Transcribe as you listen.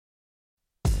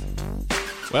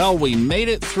Well, we made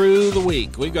it through the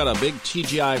week. We've got a big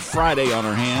TGI Friday on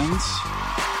our hands.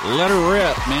 Let her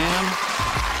rip, man.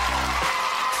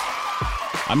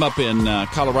 I'm up in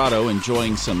Colorado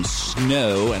enjoying some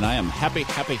snow, and I am happy.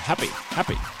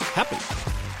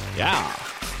 Yeah.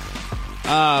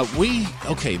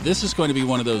 This is going to be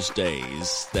one of those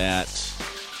days that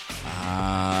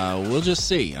we'll just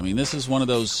see. I mean, this is one of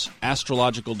those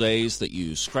astrological days that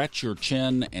you scratch your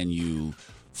chin and you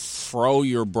furrow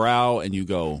your brow and you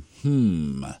go,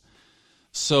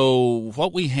 So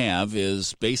what we have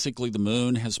is basically the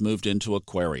moon has moved into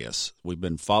Aquarius. We've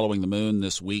been following the moon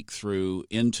this week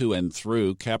into and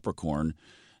through Capricorn,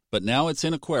 but now it's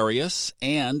in Aquarius,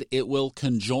 and it will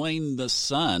conjoin the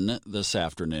sun this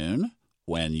afternoon.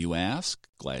 When you ask,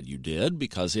 glad you did,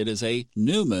 because it is a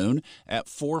new moon at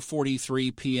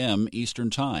 4:43 p.m. Eastern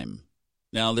Time.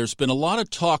 Now, there's been a lot of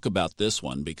talk about this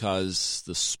one because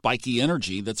the spiky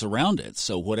energy that's around it.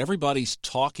 So what everybody's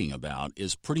talking about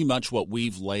is pretty much what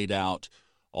we've laid out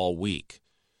all week.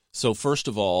 So first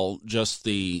of all, just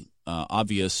the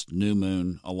obvious new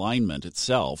moon alignment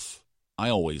itself. I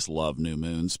always love new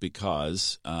moons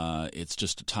because it's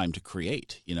just a time to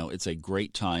create. You know, it's a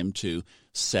great time to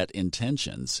set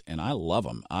intentions, and I love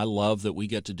them. I love that we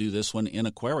get to do this one in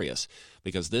Aquarius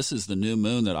because this is the new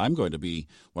moon that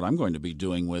what I'm going to be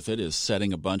doing with it is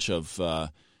setting a bunch of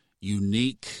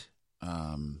unique,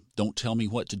 don't tell me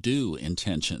what to do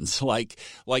intentions. Like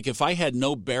if I had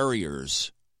no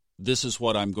barriers, this is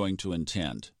what I'm going to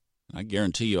intend. I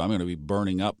guarantee you I'm going to be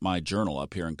burning up my journal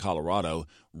up here in Colorado,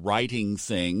 writing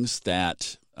things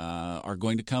that are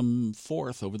going to come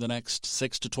forth over the next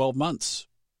 6 to 12 months.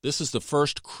 This is the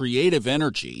first creative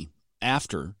energy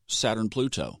after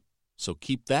Saturn-Pluto. So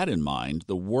keep that in mind.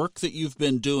 The work that you've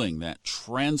been doing, that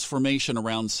transformation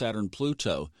around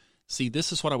Saturn-Pluto, see,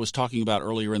 this is what I was talking about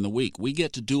earlier in the week. We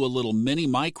get to do a little mini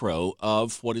micro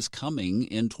of what is coming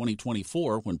in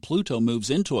 2024 when Pluto moves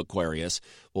into Aquarius.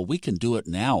 Well, we can do it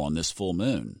now on this full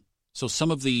moon. So some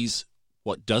of these,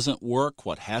 what doesn't work,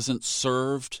 what hasn't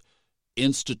served,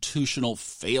 institutional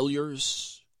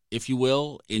failures, if you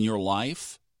will, in your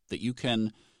life that you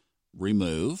can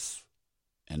remove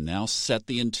and now set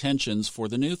the intentions for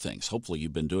the new things. Hopefully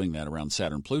you've been doing that around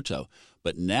Saturn-Pluto.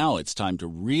 But now it's time to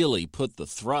really put the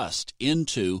thrust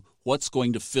into what's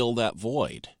going to fill that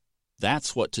void.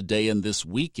 That's what today and this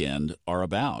weekend are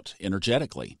about,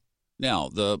 energetically. Now,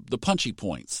 the punchy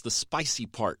points, the spicy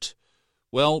part.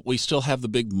 Well, we still have the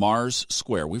big Mars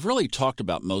square. We've really talked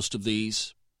about most of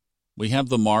these. We have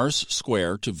the Mars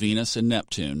square to Venus and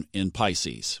Neptune in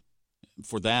Pisces.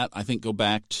 For that, I think go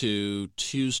back to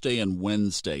Tuesday and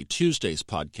Wednesday, Tuesday's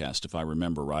podcast, if I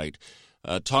remember right,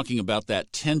 talking about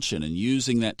that tension and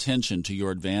using that tension to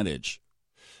your advantage.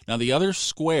 Now, the other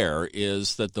square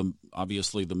is that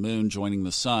obviously the moon joining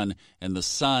the sun, and the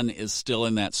sun is still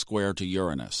in that square to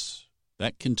Uranus.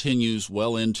 That continues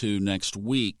well into next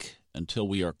week until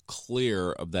we are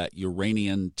clear of that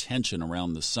Uranian tension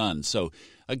around the sun. So,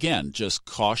 again, just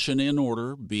caution in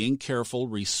order, being careful,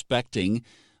 respecting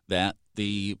that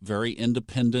the very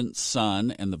independent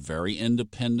sun and the very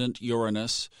independent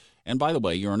Uranus, and by the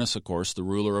way, Uranus, of course, the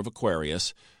ruler of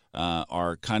Aquarius,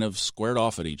 are kind of squared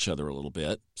off at each other a little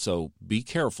bit. So be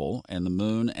careful, and the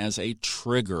moon as a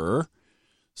trigger.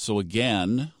 So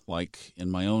again, like in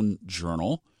my own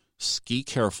journal, ski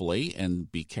carefully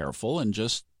and be careful and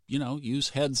just, use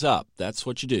heads up. That's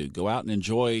what you do. Go out and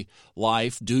enjoy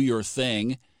life, do your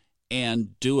thing,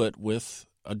 and do it with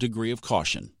a degree of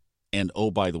caution. And,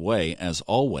 oh, by the way, as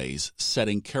always,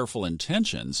 setting careful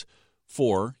intentions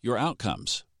for your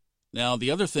outcomes. Now,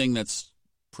 the other thing that's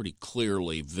pretty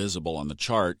clearly visible on the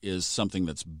chart is something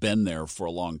that's been there for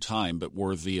a long time but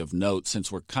worthy of note since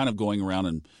we're kind of going around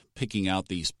and picking out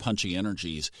these punchy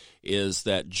energies, is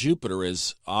that Jupiter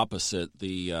is opposite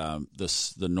the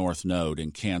North Node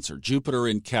in Cancer. Jupiter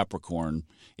in Capricorn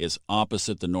is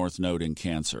opposite the North Node in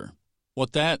Cancer.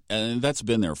 And that's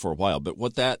been there for a while, but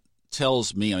what that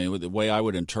tells me, the way I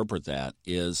would interpret that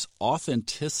is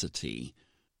authenticity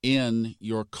in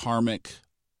your karmic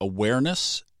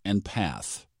awareness and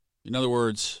path. In other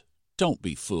words, don't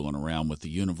be fooling around with the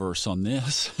universe on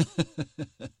this.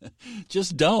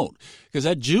 Just don't, because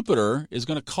that Jupiter is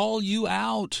going to call you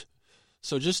out.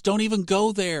 So just don't even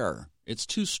go there. It's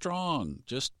too strong.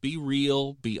 Just be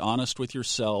real, be honest with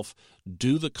yourself,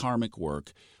 do the karmic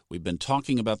work. We've been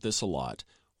talking about this a lot.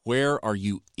 Where are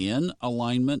you in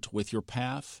alignment with your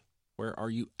path? Where are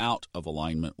you out of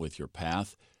alignment with your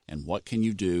path? And what can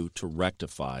you do to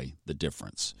rectify the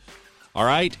difference? All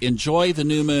right, enjoy the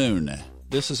new moon.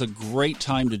 This is a great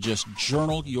time to just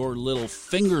journal your little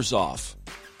fingers off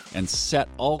and set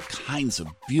all kinds of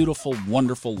beautiful,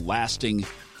 wonderful, lasting,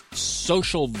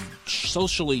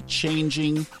 socially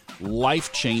changing,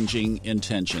 life-changing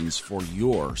intentions for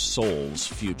your soul's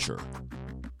future.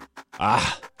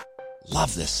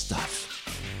 Love this stuff.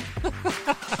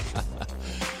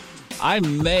 I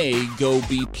may go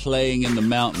be playing in the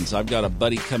mountains. I've got a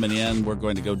buddy coming in. We're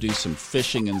going to go do some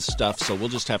fishing and stuff, so we'll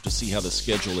just have to see how the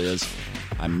schedule is.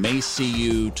 I may see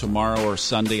you tomorrow or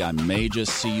Sunday. I may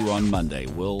just see you on Monday.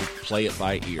 We'll play it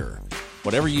by ear.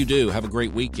 Whatever you do, have a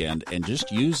great weekend, and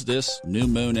just use this new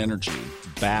moon energy.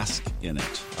 Bask in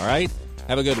it. All right?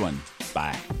 Have a good one.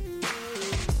 Bye.